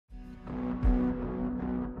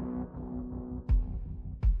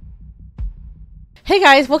Hey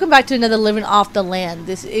guys, welcome back to another Living Off the Land.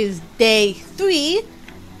 This is day 3,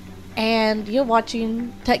 and you're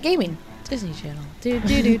watching Tech Gaming Disney Channel. Do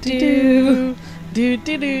do do do do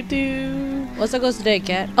do do do. What's our goals today,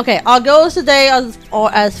 Kat? Okay, our goals today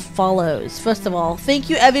are as follows. First of all,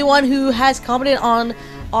 thank you everyone who has commented on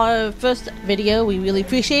our first video. We really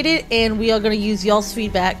appreciate it, and we are going to use y'all's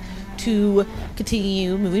feedback to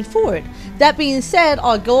continue moving forward. That being said,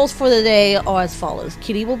 our goals for the day are as follows.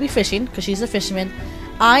 Kitty will be fishing because she's a fisherman.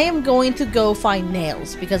 I am going to go find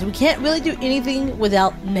nails because we can't really do anything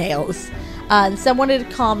without nails. And someone had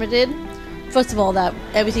commented, first of all, that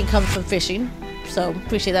everything comes from fishing, so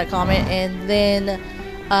appreciate that comment. And then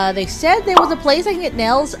they said there was a place I can get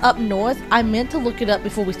nails up north. I meant to look it up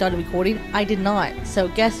before we started recording. I did not, so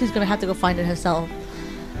guess who's gonna have to go find it herself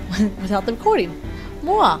without the recording.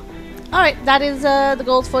 More. Alright, that is the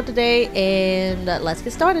goals for today, and let's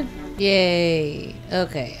get started. Yay.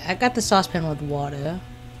 Okay, I got the saucepan with water.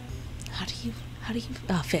 How do you,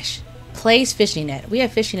 fish. Place fishing net. We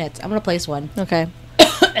have fishing nets. I'm gonna place one. Okay.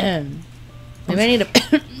 Maybe I need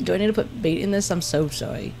to, do I need to put bait in this? I'm so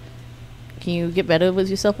sorry. Can you get better with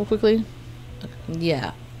yourself real quickly?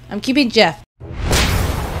 Yeah. I'm keeping Jeff.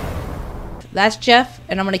 That's Jeff,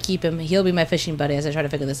 and I'm gonna keep him. He'll be my fishing buddy as I try to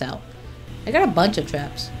figure this out. I got a bunch of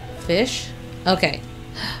traps. Fish? Okay.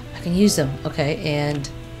 I can use them. Okay, and...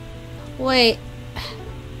 Wait.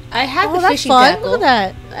 I have the fishing tackle. Look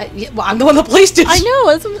at that. Well, I'm the one that placed it. I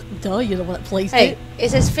know. Duh, you're the one that placed it. It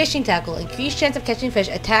says fishing tackle. Increased chance of catching fish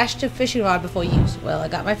attached to fishing rod before use. Well, I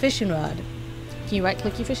got my fishing rod. Can you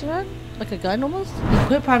right-click your fishing rod? Like a gun, almost?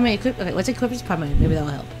 Equip primary. Okay, let's equip as primary. Maybe that'll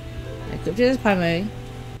help. Equip it as primary. I'm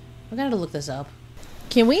gonna have to look this up.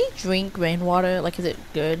 Can we drink rainwater? Like, is it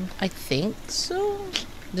good? I think so.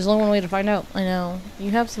 There's only one way to find out. I know.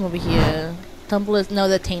 You have some over here. Tumblers. No,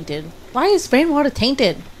 they're tainted. Why is rainwater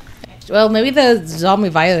tainted? Well, maybe the zombie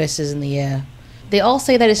virus is in the air. They all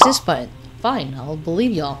say that it's this button. Fine, I'll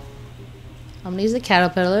believe y'all. I'm gonna use the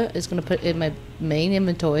caterpillar. It's gonna put in my main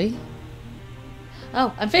inventory.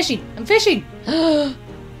 Oh, I'm fishing. I'm fishing.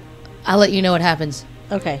 I'll let you know what happens.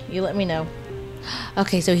 Okay, you let me know.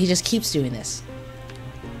 Okay, so he just keeps doing this.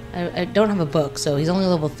 I don't have a book, so he's only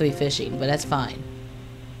level 3 fishing, but that's fine.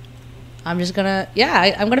 I'm just gonna...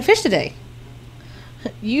 Yeah, I'm gonna fish today.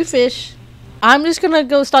 You fish. I'm just gonna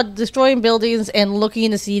go start destroying buildings and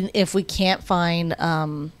looking to see if we can't find,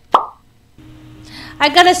 I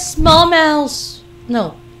got a small mouse.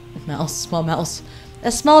 No. Mouse. Small mouse.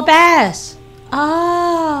 A small bass.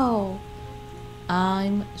 Oh.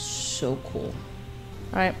 I'm so cool.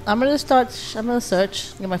 Alright, I'm gonna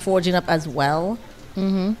search. Get my foraging up as well.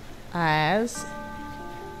 As...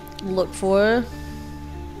 Look for...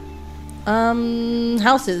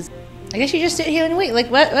 houses. I guess you just sit here and wait,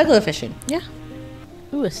 like regular fishing. Yeah.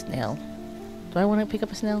 Ooh, a snail. Do I want to pick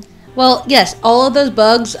up a snail? Well, yes, all of those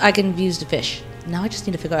bugs I can use to fish. Now I just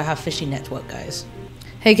need to figure out how fishing nets work, guys.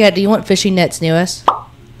 Hey, Kat, do you want fishing nets near us?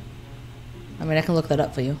 I mean, I can look that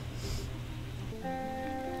up for you.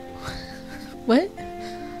 What?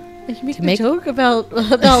 You make a joke about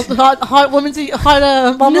hot women's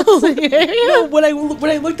mamas? No, when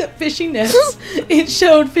I looked at fishing nets, it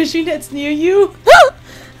showed fishing nets near you.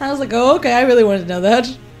 I was like, oh, okay, I really wanted to know that.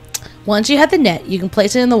 Once you have the net, you can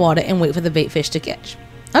place it in the water and wait for the bait fish to catch.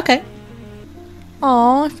 Okay.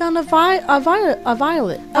 Oh, I found a violet. A vinyl?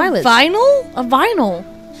 A vinyl.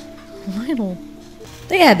 Vinyl.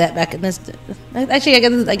 They had that back in this. Actually,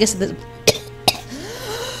 I guess this.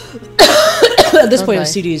 At this point, it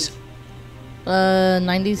was CDs.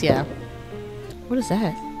 90s, yeah. What is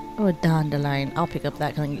that? Oh, a dandelion. I'll pick up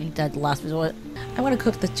that because I can eat that last resort. I want to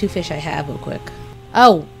cook the 2 fish I have real quick.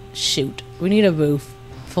 Oh, shoot. We need a roof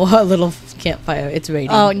for our little campfire. It's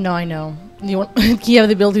raining. Oh, no, I know. You want? Can you have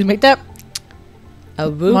the ability to make that? A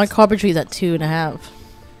roof? My carpentry's at 2.5.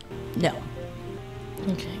 No.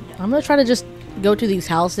 Okay. I'm going to try to just go to these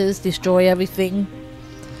houses, destroy everything.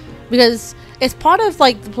 Because it's part of,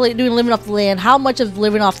 like, doing living off the land. How much of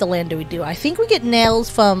living off the land do we do? I think we get nails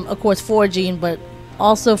from, of course, foraging, but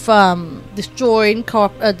also from destroying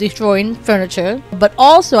furniture. But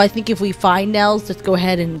also, I think if we find nails, let's go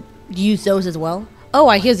ahead and use those as well. Oh,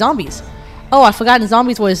 I hear zombies. Oh, I forgot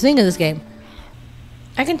zombies were a thing in this game.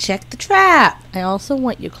 I can check the trap. I also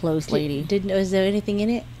want your clothes, lady. Was there anything in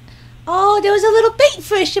it? Oh, there was a little bait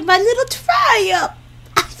fish in my little try-up.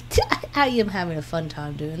 I am having a fun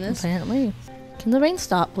time doing this. Apparently. Can the rain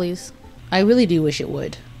stop, please? I really do wish it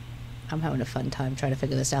would. I'm having a fun time trying to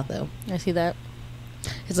figure this out, though. I see that.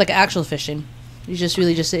 It's like actual fishing. You just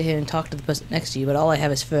really just sit here and talk to the person next to you, but all I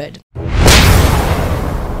have is Fred.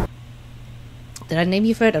 Did I name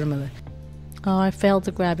you Fred? I don't remember. Oh, I failed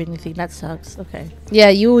to grab anything. That sucks. Okay. Yeah,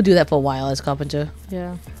 you will do that for a while as carpenter.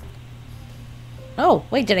 Yeah. Oh,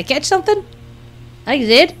 wait, did I catch something? I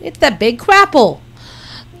did. It's that big crapple.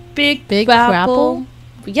 Big crapple?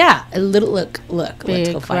 Yeah, a little look. Let's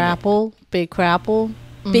Big go find crapple. Big crapple.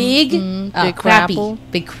 it. Big, big crappy. crapple.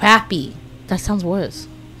 Big crappy. That sounds worse.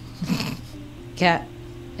 Cat.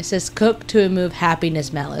 It says cook to remove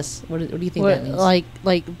happiness malice. What do you think that means?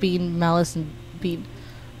 Like being malice and being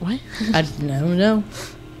what? I don't know.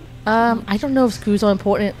 I don't know if screws are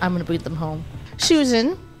important. I'm gonna bring them home.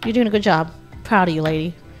 Susan, you're doing a good job. Proud of you,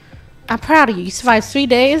 lady. I'm proud of you. You survived 3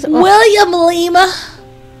 days. Oh. William Lima.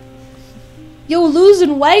 You're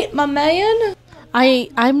losing weight, my man.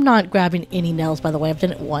 I'm not grabbing any nails, by the way. I've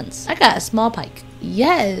done it once. I got a small pike.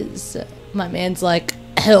 Yes. My man's like,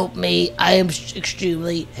 help me. I am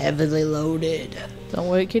extremely heavily loaded. Don't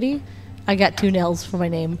worry, kitty. I got 2 nails for my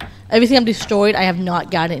name. Everything I'm destroyed, I have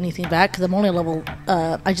not gotten anything back because I'm only a level.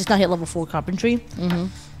 I just now hit level 4 carpentry. Mm-hmm.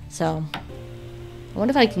 So, I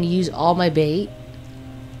wonder if I can use all my bait,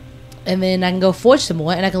 and then I can go forge some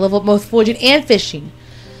more, and I can level up both forging and fishing.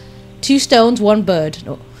 2 stones, 1 bird.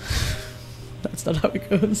 No, that's not how it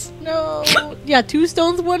goes. no, yeah, 2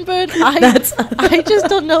 stones, 1 bird. I just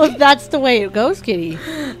don't know if that's the way it goes, kitty.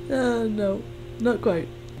 No, not quite.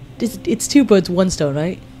 It's 2 birds, 1 stone,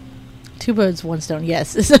 right? 2 birds, 1 stone.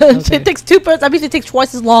 Yes, Okay. It takes 2 birds. That means it takes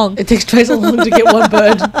twice as long. It takes twice as long to get 1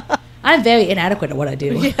 bird. I'm very inadequate at what I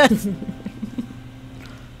do. Yes.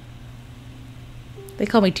 They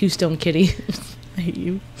call me 2 stone kitty. I hate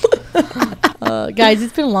you. Guys,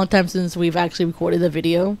 it's been a long time since we've actually recorded a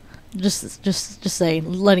video. Just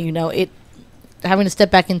saying, letting you know, having to step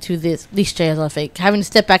back into these chairs are fake. Having to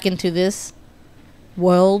step back into this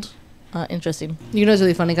world, interesting. You know what's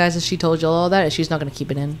really funny, guys, is she told you all that, and she's not going to keep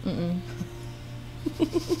it in.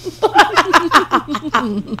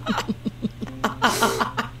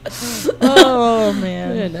 Oh,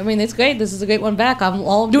 man. Good. I mean, it's great. This is a great one back.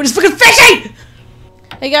 All I'm doing is fucking fishing!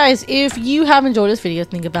 Hey, guys, if you have enjoyed this video,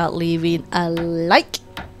 think about leaving a like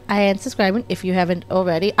and subscribing if you haven't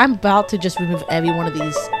already. I'm about to just remove every one of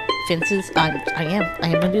these fences. I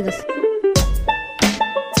am going to do this.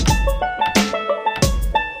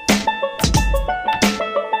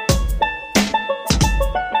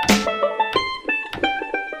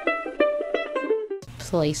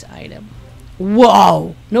 Place item.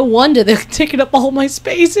 Whoa! No wonder they're taking up all my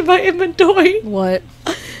space in my inventory. What?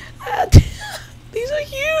 These are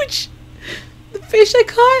huge. The fish I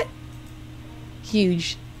caught,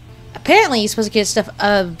 huge. Apparently, you're supposed to get stuff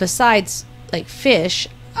besides like fish.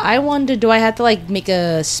 I wonder, do I have to like make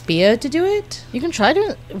a spear to do it? You can try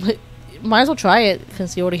to. Might as well try it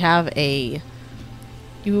since you already have you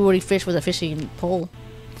already fish with a fishing pole.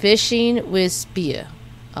 Fishing with spear.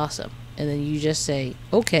 Awesome. And then you just say,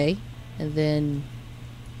 okay. And then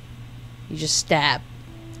you just stab.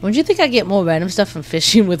 Wouldn't you think I get more random stuff from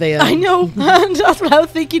fishing with a... I know. That's what I was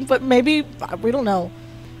thinking, but maybe... We don't know.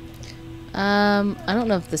 I don't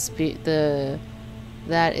know if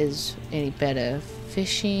that is any better.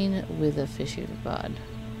 Fishing with a fishing rod.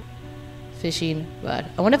 Fishing rod.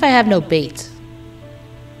 I wonder if I have no bait.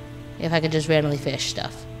 If I could just randomly fish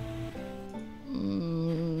stuff.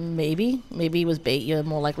 Maybe it was bait. You're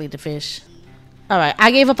more likely to fish. All right, I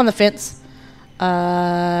gave up on the fence.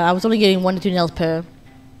 I was only getting 1 to 2 nails per,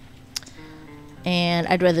 and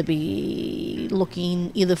I'd rather be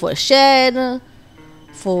looking either for a shed,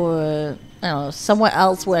 for I don't know, somewhere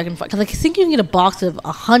else where I can find. Because I think you can get a box of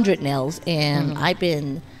 100 nails, and I've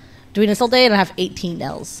been doing this all day, and I have 18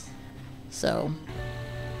 nails. So,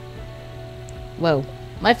 whoa,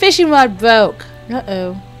 my fishing rod broke.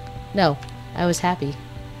 Uh-oh. No, I was happy.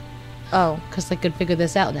 Oh, because I could figure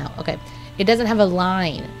this out now. Okay, it doesn't have a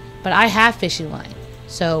line, but I have fishing line,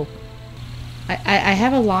 so I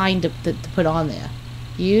have a line to put on there.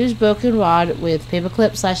 Use broken rod with paper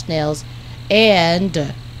clip / nails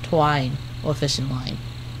and twine or fishing line.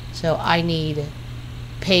 So I need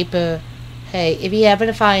paper. Hey, if you happen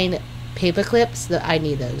to find paper clips, I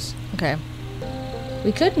need those. okay.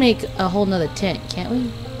 We could make a whole nother tent, can't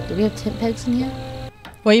we? Do we have tent pegs in here?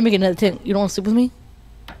 Why are you making another tent? You don't want to sleep with me?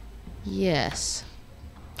 Yes.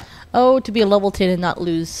 Oh, to be a level 10 and not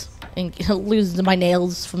lose my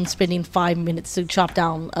nails from spending 5 minutes to chop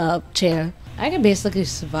down a chair. I can basically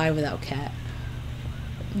survive without Cat.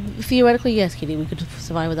 Theoretically, yes, Kitty. We could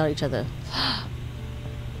survive without each other.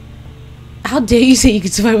 How dare you say you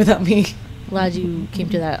could survive without me? Glad you came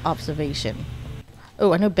to that observation.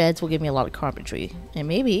 Oh, I know beds will give me a lot of carpentry. And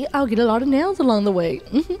maybe I'll get a lot of nails along the way.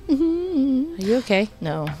 Are you okay?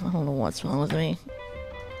 No, I don't know what's wrong with me.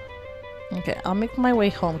 Okay, I'll make my way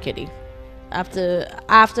home, Kitty.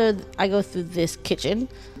 After I go through this kitchen.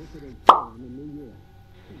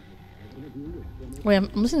 Wait, I'm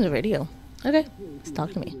listening to the radio. Okay, let's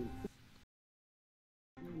talk to me.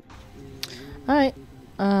 Alright.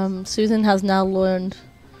 Susan has now learned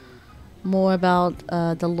more about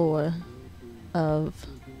the lore of...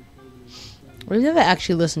 We've never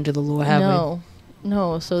actually listened to the lore, have we?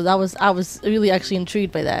 No, so I was really actually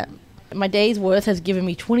intrigued by that. My day's worth has given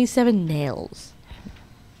me 27 nails.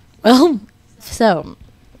 Well, so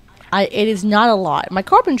it is not a lot. My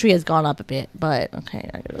carpentry has gone up a bit, but okay,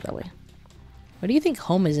 I gotta go that way. What do you think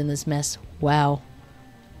home is in this mess? Wow.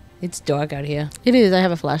 It's dark out here. It is. I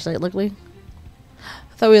have a flashlight, luckily.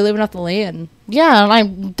 I thought we were living off the land. Yeah, and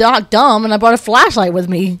I'm not dumb, and I brought a flashlight with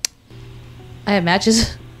me. I have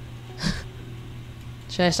matches.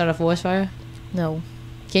 Should I start a forest fire? No.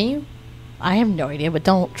 Can you? I have no idea, but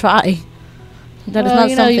don't try. That is Well, not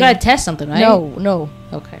you know, something. you gotta test something, right? No.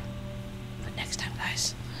 Okay. But next time,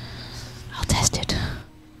 guys, I'll test it.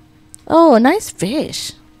 Oh, a nice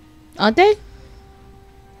fish. aren't they?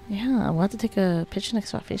 Yeah, we'll have to take a picture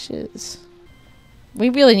next to our fishes. We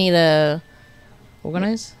really need a...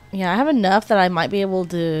 Organize? Yeah, I have enough that I might be able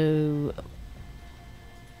to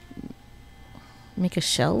make a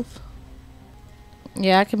shelf.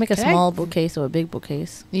 Yeah, I can make a small bookcase or a big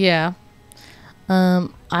bookcase. Yeah.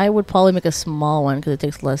 I would probably make a small one because it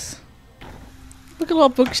takes less. Look at all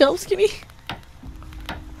bookshelves, Kitty.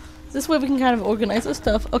 This way we can kind of organize this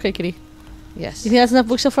stuff. Okay, Kitty. Yes. You think that's enough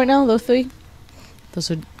bookshelf right now? Those 3?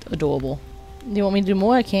 Those are adorable. Do you want me to do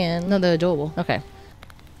more? I can. No, they're adorable. Okay.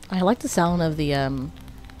 I like the sound of the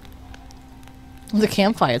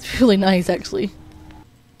campfire. It's really nice, actually.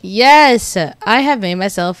 Yes! I have made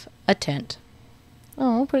myself a tent.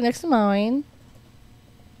 Oh, put it next to mine.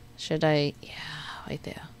 Should I? Yeah, right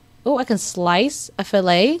there. Oh, I can slice a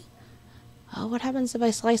fillet. Oh, what happens if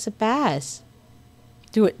I slice a bass?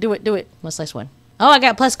 Do it. Let's slice one. Oh, I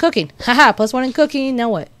got plus cooking. Haha, +1 in cooking. Now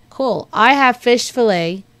what? Cool. I have fish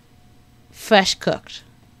fillet, fresh cooked.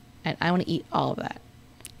 And I want to eat all of that.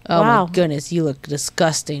 Oh Wow. my goodness, you look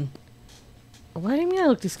disgusting. What do you mean I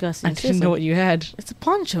look disgusting? I didn't Seriously. know what you had. It's a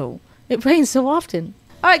poncho. It rains so often.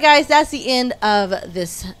 Alright guys, that's the end of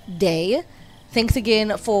this day. Thanks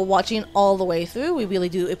again for watching all the way through. We really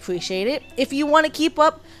do appreciate it. If you want to keep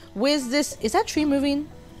up with this... Is that tree moving?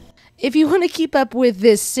 If you want to keep up with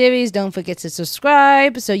this series, don't forget to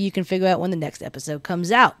subscribe so you can figure out when the next episode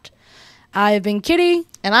comes out. I've been Kitty.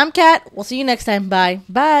 And I'm Kat. We'll see you next time. Bye.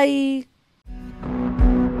 Bye.